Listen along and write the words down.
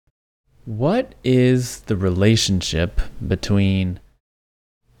What is the relationship between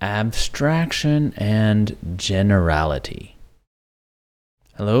abstraction and generality?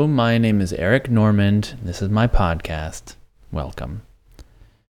 Hello, my name is Eric Normand. This is my podcast. Welcome.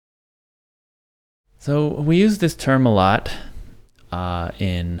 So we use this term a lot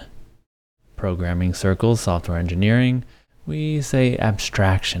in programming circles, software engineering. We say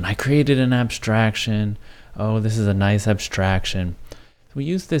abstraction. I created an abstraction. Oh, this is a nice abstraction. We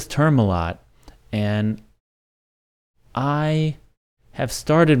use this term a lot, and I have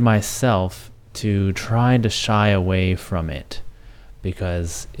started myself to try to shy away from it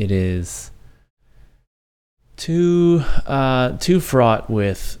because it is too fraught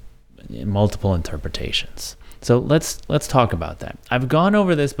with multiple interpretations. So let's talk about that. I've gone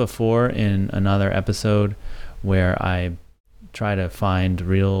over this before in another episode where I try to find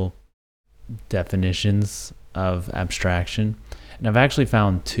real definitions of abstraction. And I've actually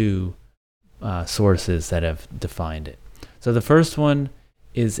found two sources that have defined it. So the first one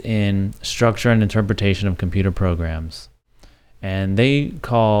is in Structure and Interpretation of Computer Programs. And they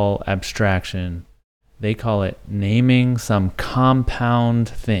call abstraction, they call it naming some compound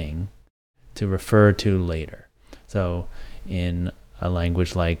thing to refer to later. So in a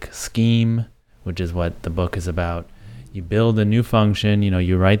language like Scheme, which is what the book is about, you build a new function,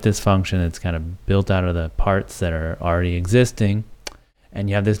 you write this function that's kind of built out of the parts that are already existing, and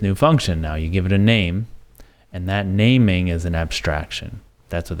you have this new function now. You give it a name, and that naming is an abstraction.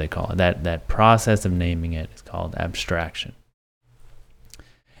 That's what they call it. That process of naming it is called abstraction.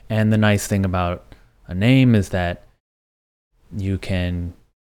 And the nice thing about a name is that you can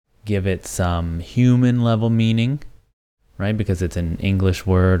give it some human level meaning, right? Because it's an English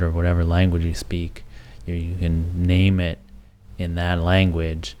word or whatever language you speak. You can name it in that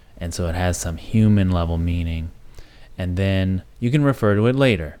language, and so it has some human level meaning. And then you can refer to it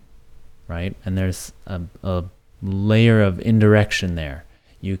later, right? And there's a layer of indirection there.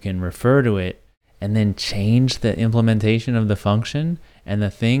 You can refer to it and then change the implementation of the function, and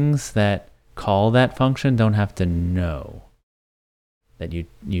the things that call that function don't have to know that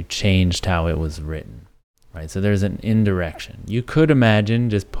you changed how it was written, right? So there's an indirection. You could imagine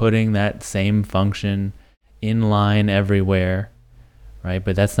just putting that same function in line everywhere, right?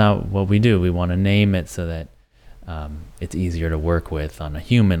 But that's not what we do. We want to name it so that it's easier to work with on a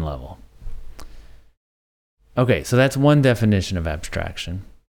human level. Okay, so that's one definition of abstraction.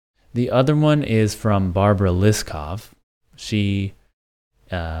 The other one is from Barbara Liskov. She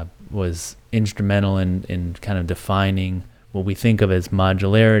was instrumental in kind of defining what we think of as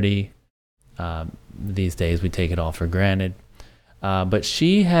modularity. These days we take it all for granted. But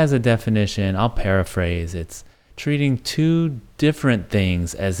she has a definition, I'll paraphrase, it's treating two different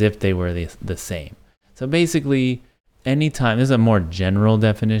things as if they were the same. So basically, anytime, this is a more general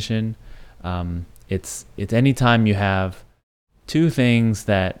definition, it's anytime you have two things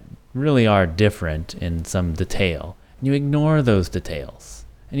that really are different in some detail, and you ignore those details,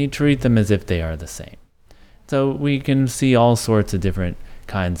 and you treat them as if they are the same. So we can see all sorts of different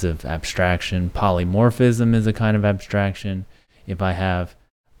kinds of abstraction. Polymorphism is a kind of abstraction. If I have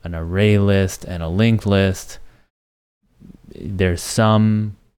an array list and a linked list, there's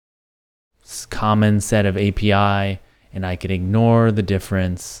some common set of API, and I could ignore the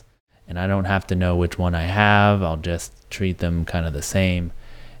difference, and I don't have to know which one I have. I'll just treat them kind of the same,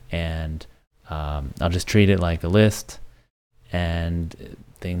 and I'll just treat it like a list, and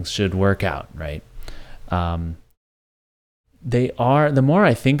things should work out, right? The more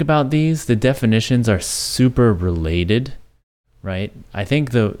I think about these, the definitions are super related, right? I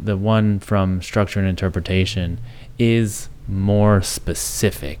think the one from Structure and Interpretation is more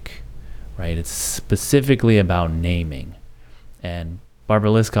specific, right? It's specifically about naming. And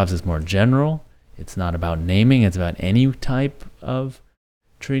Barbara Liskov's is more general. It's not about naming. It's about any type of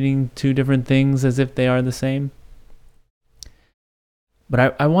treating two different things as if they are the same.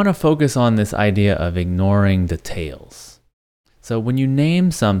 But I want to focus on this idea of ignoring details. So when you name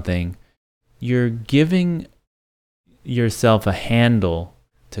something, you're giving yourself a handle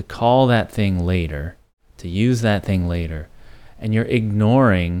to call that thing later, to use that thing later, and you're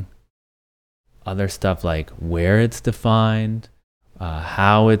ignoring other stuff like where it's defined,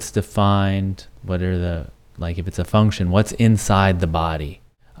 how it's defined, if it's a function, what's inside the body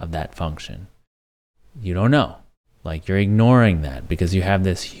of that function. You don't know. You're ignoring that because you have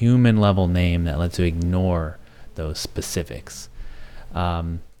this human level name that lets you ignore those specifics.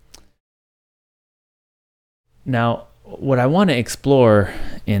 Now, what I want to explore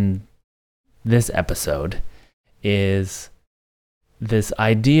in this episode is this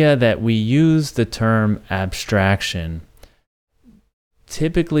idea that we use the term abstraction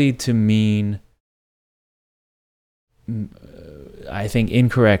typically to mean, I think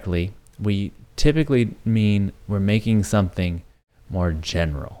incorrectly, we typically mean we're making something more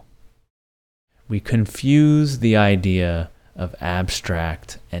general. We confuse the idea of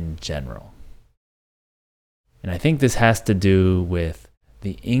abstract and general. And I think this has to do with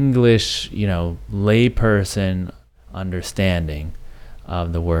the English, layperson understanding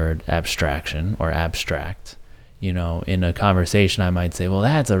of the word abstraction or abstract. In a conversation, I might say, well,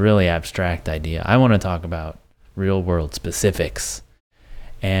 that's a really abstract idea. I want to talk about real world specifics.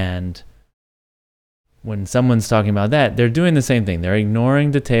 And when someone's talking about that, they're doing the same thing. They're ignoring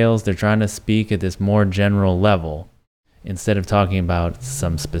details. They're trying to speak at this more general level instead of talking about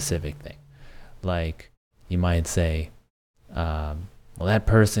some specific thing. Like you might say, well, that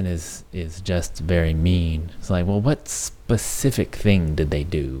person is just very mean. It's like, well, what specific thing did they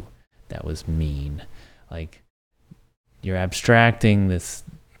do that was mean? Like, you're abstracting this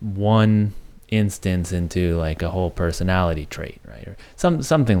one instance into like a whole personality trait, right? Or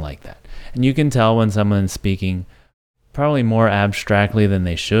something like that. And you can tell when someone's speaking probably more abstractly than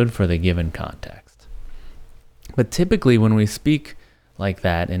they should for the given context. But typically when we speak like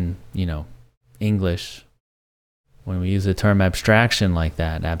that in, English, when we use the term abstraction like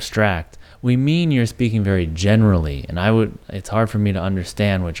that, abstract, we mean you're speaking very generally. And it's hard for me to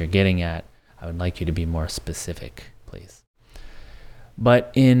understand what you're getting at. I would like you to be more specific, please.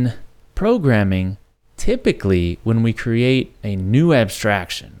 But in programming, typically when we create a new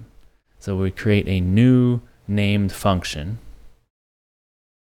abstraction, so we create a new named function,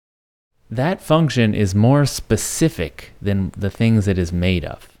 that function is more specific than the things it is made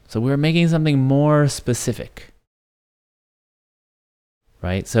of. So we're making something more specific,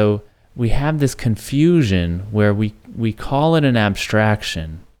 right? So we have this confusion where we call it an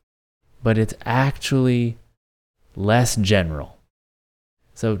abstraction, but it's actually less general.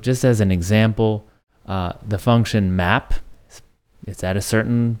 So just as an example, the function map, it's at a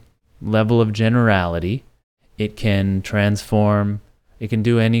certain level of generality. It can transform, it can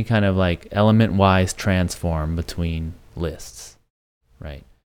do any kind of like element-wise transform between lists, right?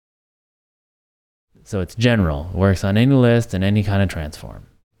 So it's general, it works on any list and any kind of transform,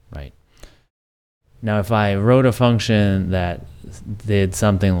 right? Now, if I wrote a function that did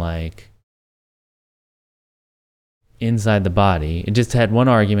something like inside the body, it just had one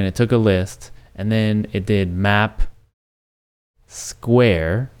argument, it took a list, and then it did map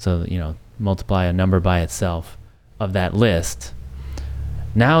square, so multiply a number by itself of that list.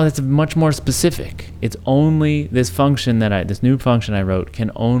 Now it's much more specific. It's only this new function I wrote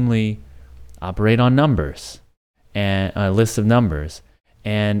can only operate on numbers and a list of numbers,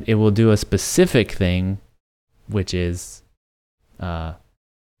 and it will do a specific thing, which is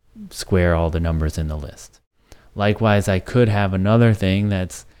square all the numbers in the list. Likewise, I could have another thing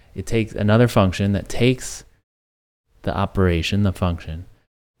it takes another function that takes the operation, the function,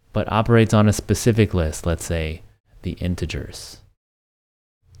 but operates on a specific list, let's say the integers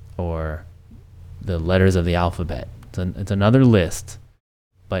or the letters of the alphabet. It's another list,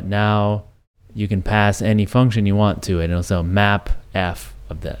 but now you can pass any function you want to it, and it'll say map f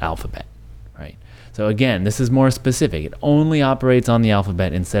of the alphabet, right? So again, this is more specific. It only operates on the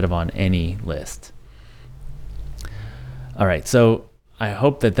alphabet instead of on any list. All right, so I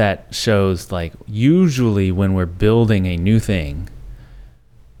hope that shows, like, usually when we're building a new thing,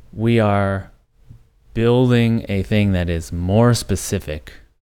 we are building a thing that is more specific,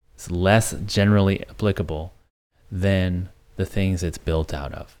 it's less generally applicable than the things it's built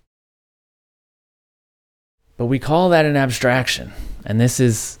out of. But we call that an abstraction, and this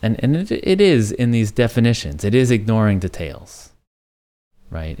is, and it is in these definitions, it is ignoring details.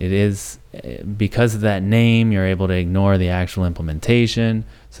 Right? It is, because of that name, you're able to ignore the actual implementation.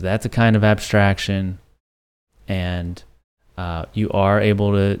 So that's a kind of abstraction. And you are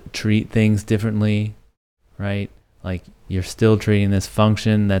able to treat things differently, right? Like you're still treating this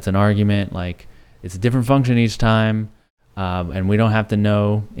function that's an argument, like it's a different function each time. And we don't have to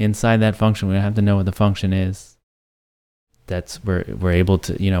know inside that function, we don't have to know what the function is. We're able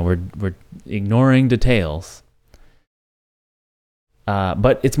to, we're ignoring details.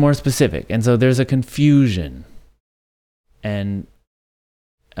 But it's more specific. And so there's a confusion. And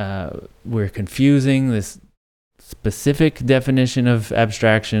we're confusing this specific definition of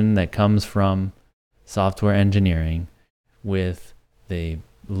abstraction that comes from software engineering with the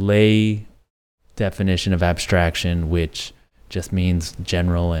lay definition of abstraction, which just means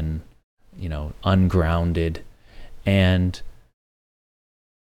general and, ungrounded. And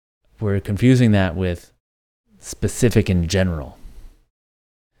we're confusing that with specific and general.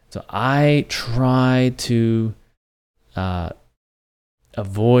 So I try to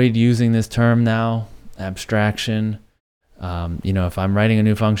avoid using this term now, abstraction. If I'm writing a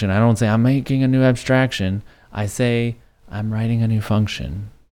new function, I don't say I'm making a new abstraction. I say I'm writing a new function.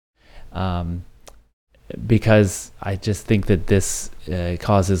 Because I just think that this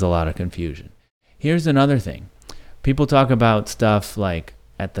causes a lot of confusion. Here's another thing. People talk about stuff like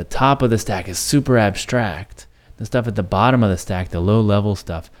at the top of the stack is super abstract. The stuff at the bottom of the stack, the low level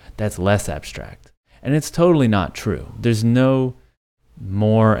stuff, that's less abstract. And it's totally not true. There's no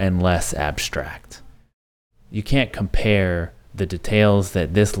more and less abstract. You can't compare the details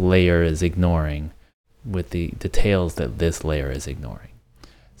that this layer is ignoring with the details that this layer is ignoring.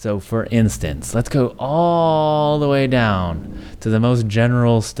 So for instance, let's go all the way down to the most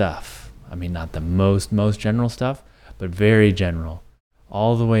general stuff. I mean, not the most general stuff, but very general,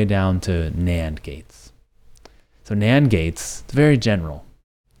 all the way down to NAND gates. So NAND gates, it's very general.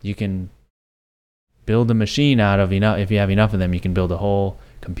 You can build a machine out of enough. If you have enough of them, you can build a whole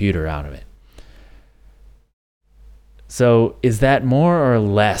computer out of it. So is that more or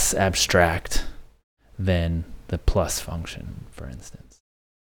less abstract than the plus function, for instance?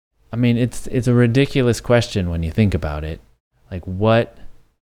 I mean, it's a ridiculous question when you think about it. Like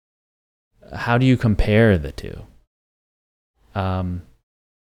how do you compare the two?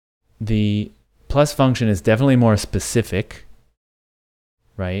 The plus function is definitely more specific,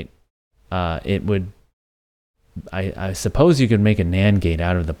 right? I suppose you could make a NAND gate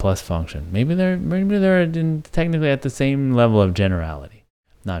out of the plus function. Maybe they're technically at the same level of generality.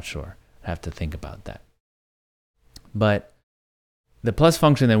 Not sure. I have to think about that. But the plus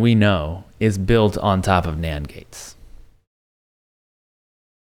function that we know is built on top of NAND gates.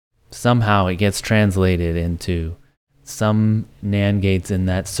 Somehow it gets translated into some NAND gates in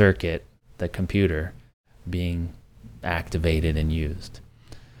that circuit, the computer, being activated and used.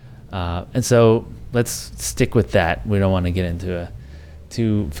 And so let's stick with that. We don't want to get into a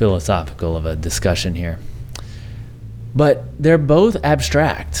too philosophical of a discussion here. But they're both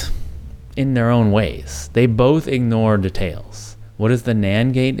abstract in their own ways. They both ignore details. What does the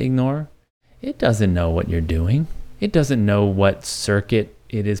NAND gate ignore? It doesn't know what you're doing. It doesn't know what circuit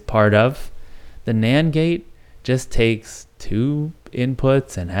it is part of. The NAND gate just takes two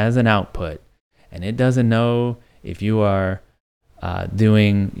inputs and has an output. And it doesn't know if you are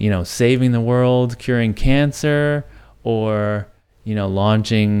doing, saving the world, curing cancer, or,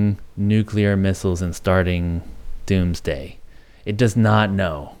 launching nuclear missiles and starting doomsday. It does not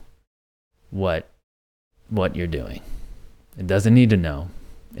know what you're doing. It doesn't need to know.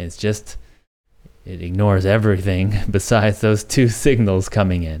 It ignores everything besides those two signals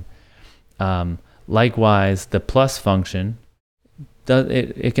coming in. Likewise, the plus function,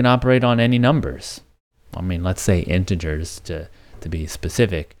 it can operate on any numbers. I mean, let's say integers to be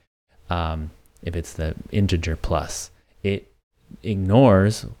specific. If it's the integer plus, it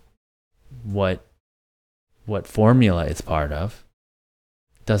ignores what formula it's part of.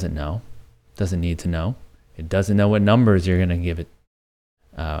 Doesn't know. Doesn't need to know. It doesn't know what numbers you're going to give it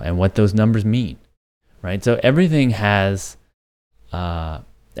and what those numbers mean, right? So everything ignores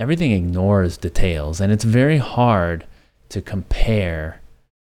details, and it's very hard to compare,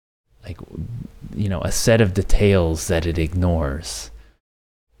 a set of details that it ignores,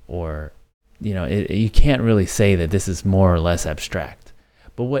 or you can't really say that this is more or less abstract.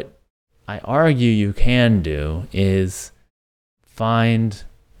 But what I argue you can do is find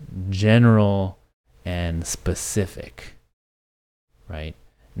general and specific, right?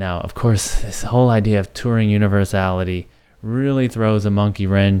 Now, of course, this whole idea of Turing universality really throws a monkey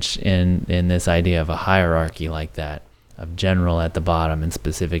wrench in this idea of a hierarchy like that, of general at the bottom and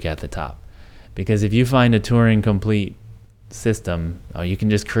specific at the top. Because if you find a Turing complete system, you can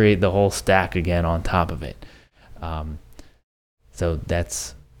just create the whole stack again on top of it. So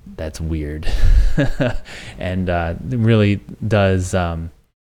that's weird, and really does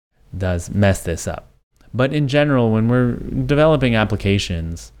mess this up. But in general, when we're developing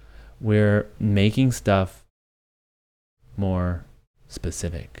applications, we're making stuff more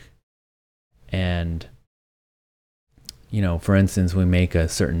specific. And, for instance, we make a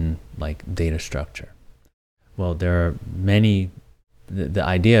certain data structure. Well, there are many, the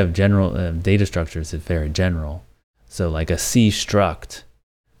idea of general data structures is very general. So like a C struct,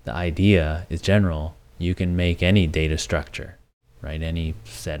 the idea is general. You can make any data structure, right? Any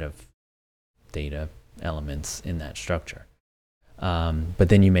set of data elements in that structure. But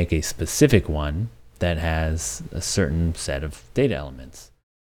then you make a specific one that has a certain set of data elements.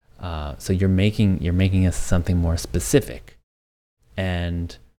 So you're making something more specific.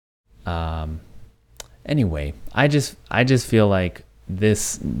 And anyway, I just feel like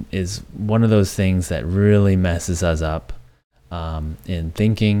this is one of those things that really messes us up. in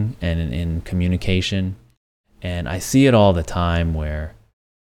thinking and in communication. And I see it all the time where,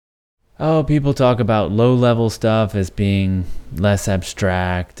 people talk about low level stuff as being less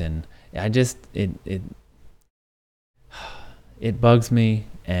abstract, and it bugs me,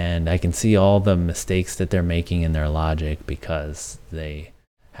 and I can see all the mistakes that they're making in their logic because they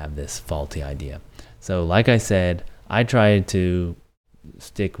have this faulty idea. So like I said, I try to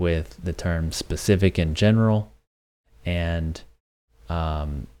stick with the term specific and general, and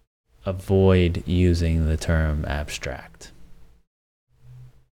avoid using the term abstract.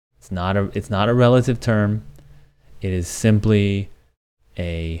 It's not a relative term. It is simply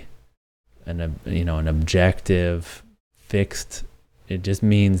an objective, fixed. It just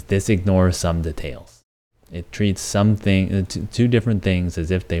means this ignores some details. It treats two different things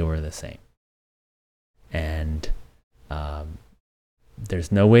as if they were the same. And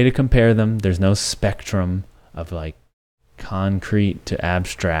there's no way to compare them. There's no spectrum of like concrete to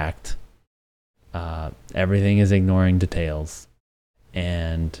abstract. Everything is ignoring details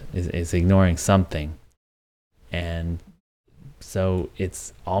and is ignoring something. And so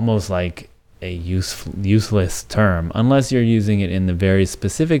it's almost like a useless term unless you're using it in the very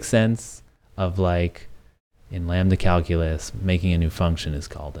specific sense of, like in lambda calculus, making a new function is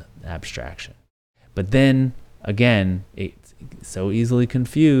called an abstraction. But then again, it's so easily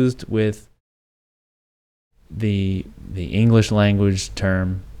confused with the English language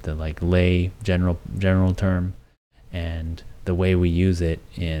term, the like lay general term, and the way we use it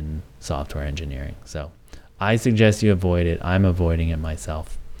in software engineering. So I suggest you avoid it. I'm avoiding it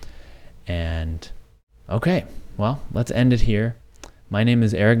myself. And okay, well, let's end it here. My name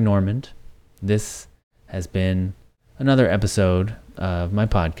is Eric Normand. This has been another episode of my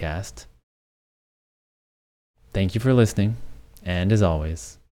podcast. Thank you for listening. And as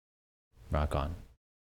always, rock on.